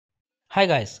Hi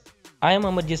guys, I am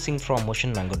Amarjit Singh from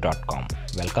motionmango.com.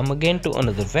 Welcome again to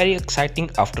another very exciting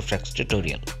AfterEffects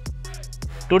tutorial.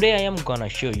 Today I am gonna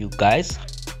show you guys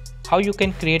how you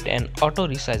can create an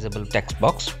auto-resizable text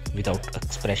box without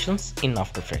expressions in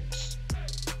After Effects.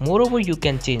 Moreover, you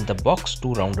can change the box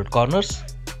to rounded corners,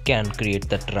 can create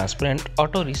the transparent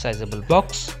auto-resizable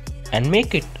box and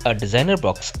make it a designer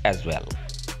box as well.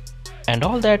 And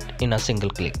all that in a single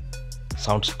click.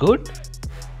 Sounds good?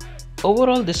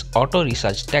 Overall, this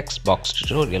auto-resize text box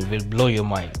tutorial will blow your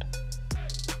mind.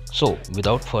 So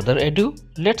without further ado,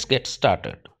 let's get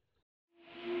started.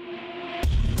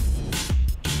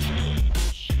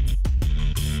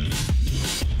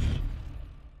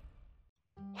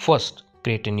 First,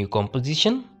 create a new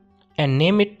composition and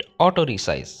name it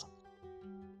auto-resize.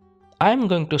 I am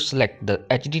going to select the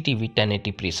HDTV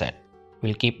 1080 preset.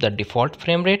 We'll keep the default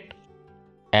frame rate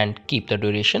and keep the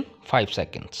duration 5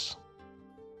 seconds.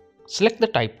 Select the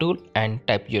type tool and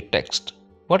type your text,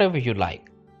 whatever you like.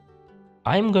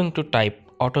 I am going to type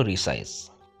auto-resize.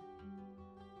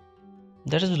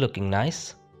 That is looking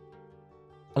nice.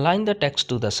 Align the text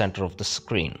to the center of the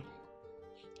screen.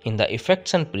 In the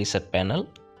Effects and Preset panel,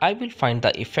 I will find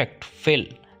the effect Fill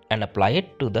and apply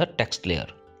it to the text layer,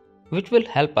 which will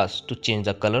help us to change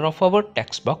the color of our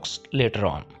text box later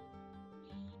on.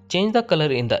 Change the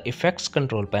color in the Effects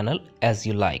control panel as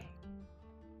you like.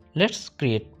 Let's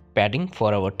create padding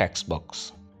for our text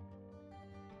box.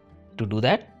 To do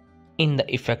that, in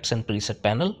the Effects and Preset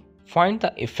panel, find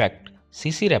the effect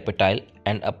CC Reptile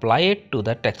and apply it to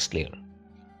the text layer.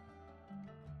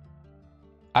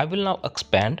 I will now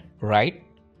expand right,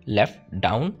 left,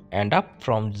 down and up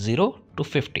from 0 to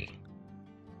 50.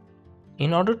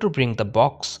 In order to bring the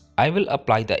box, I will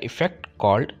apply the effect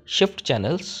called Shift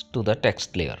Channels to the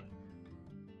text layer.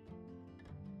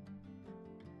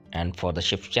 And for the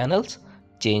shift channels,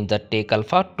 change the take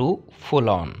alpha to full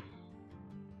on.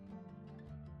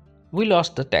 We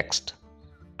lost the text.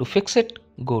 To fix it,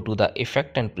 go to the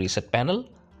Effect and Preset panel,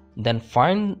 then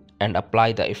find and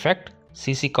apply the effect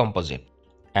CC Composite.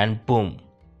 And boom,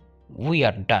 we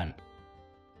are done.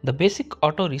 The basic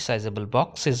auto-resizable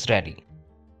box is ready.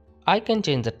 I can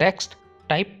change the text,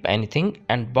 type anything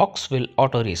and box will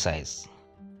auto-resize.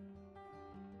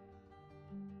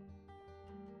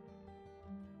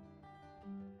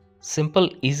 Simple,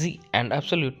 easy and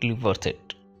absolutely worth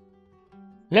it.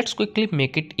 Let's quickly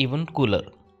make it even cooler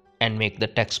and make the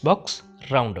text box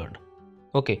rounded.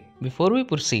 Okay, before we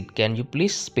proceed, can you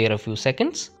please spare a few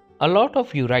seconds? A lot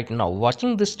of you right now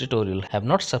watching this tutorial have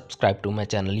not subscribed to my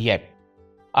channel yet.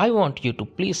 I want you to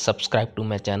please subscribe to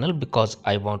my channel because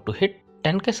I want to hit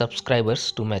 10k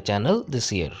subscribers to my channel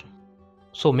this year.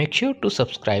 So make sure to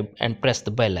subscribe and press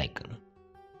the bell icon.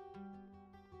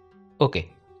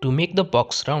 Okay. To make the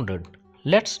box rounded,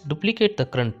 let's duplicate the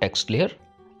current text layer.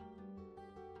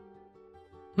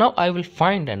 Now I will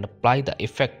find and apply the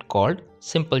effect called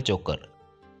Simple Choker.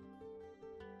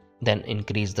 Then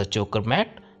increase the choker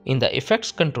mat in the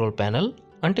Effects control panel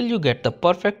until you get the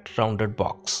perfect rounded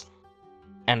box.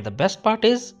 And the best part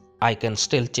is, I can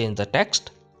still change the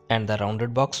text and the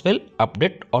rounded box will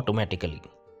update automatically.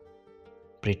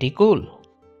 Pretty cool.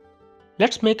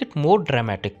 Let's make it more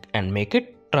dramatic and make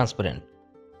it transparent.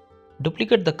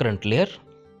 Duplicate the current layer,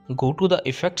 go to the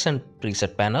Effects and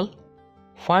Preset panel,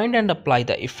 find and apply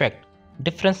the effect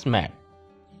Difference Matte.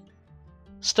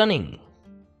 Stunning!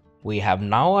 We have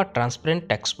now a transparent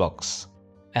text box.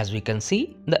 As we can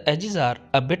see, the edges are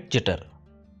a bit jitter.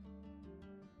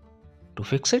 To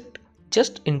fix it,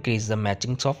 just increase the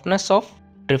matching softness of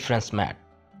Difference Matte.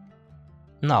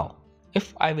 Now,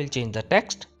 if I will change the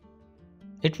text,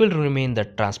 it will remain the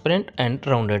transparent and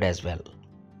rounded as well.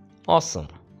 Awesome!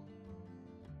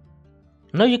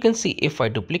 Now you can see if I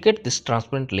duplicate this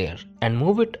transparent layer and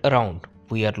move it around,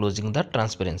 we are losing the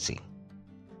transparency.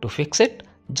 To fix it,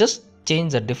 just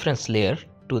change the difference layer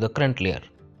to the current layer.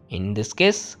 In this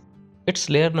case, its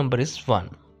layer number is 1.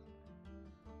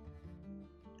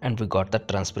 And we got the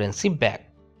transparency back.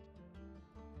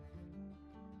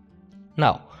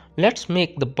 Now, let's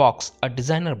make the box a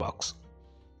designer box.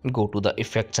 Go to the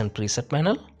Effects and Preset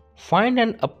panel, find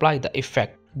and apply the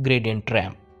effect Gradient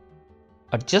Ramp.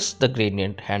 Adjust the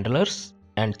gradient handlers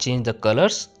and change the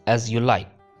colors as you like.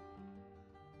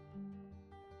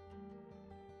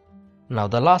 Now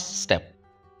the last step.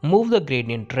 Move the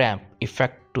gradient ramp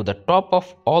effect to the top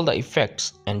of all the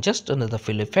effects and just under the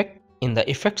fill effect in the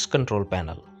Effects control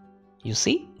panel. You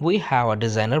see, we have a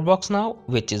designer box now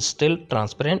which is still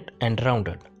transparent and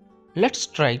rounded. Let's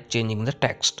try changing the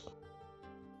text.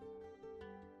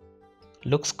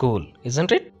 Looks cool,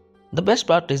 isn't it? The best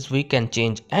part is we can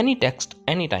change any text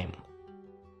anytime.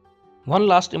 One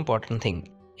last important thing.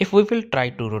 If we will try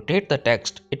to rotate the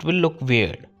text, it will look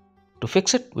weird. To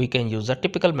fix it, we can use a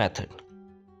typical method.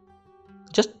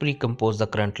 Just pre-compose the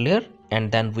current layer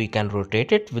and then we can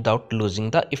rotate it without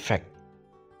losing the effect.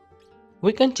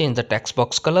 We can change the text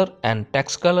box color and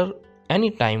text color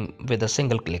anytime with a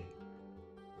single click.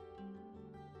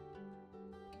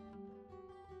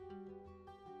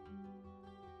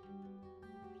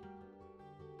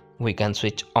 We can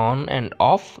switch on and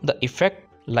off the effect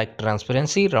like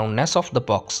transparency, roundness of the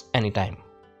box anytime.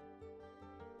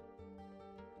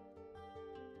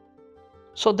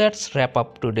 So that's wrap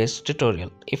up today's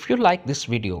tutorial. If you like this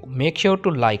video, make sure to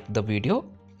like the video.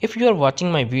 If you are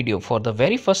watching my video for the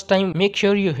very first time, make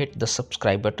sure you hit the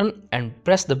subscribe button and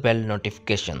press the bell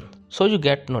notification so you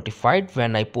get notified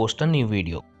when I post a new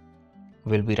video.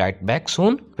 We'll be right back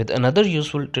soon with another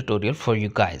useful tutorial for you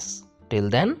guys. Till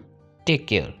then, take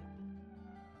care.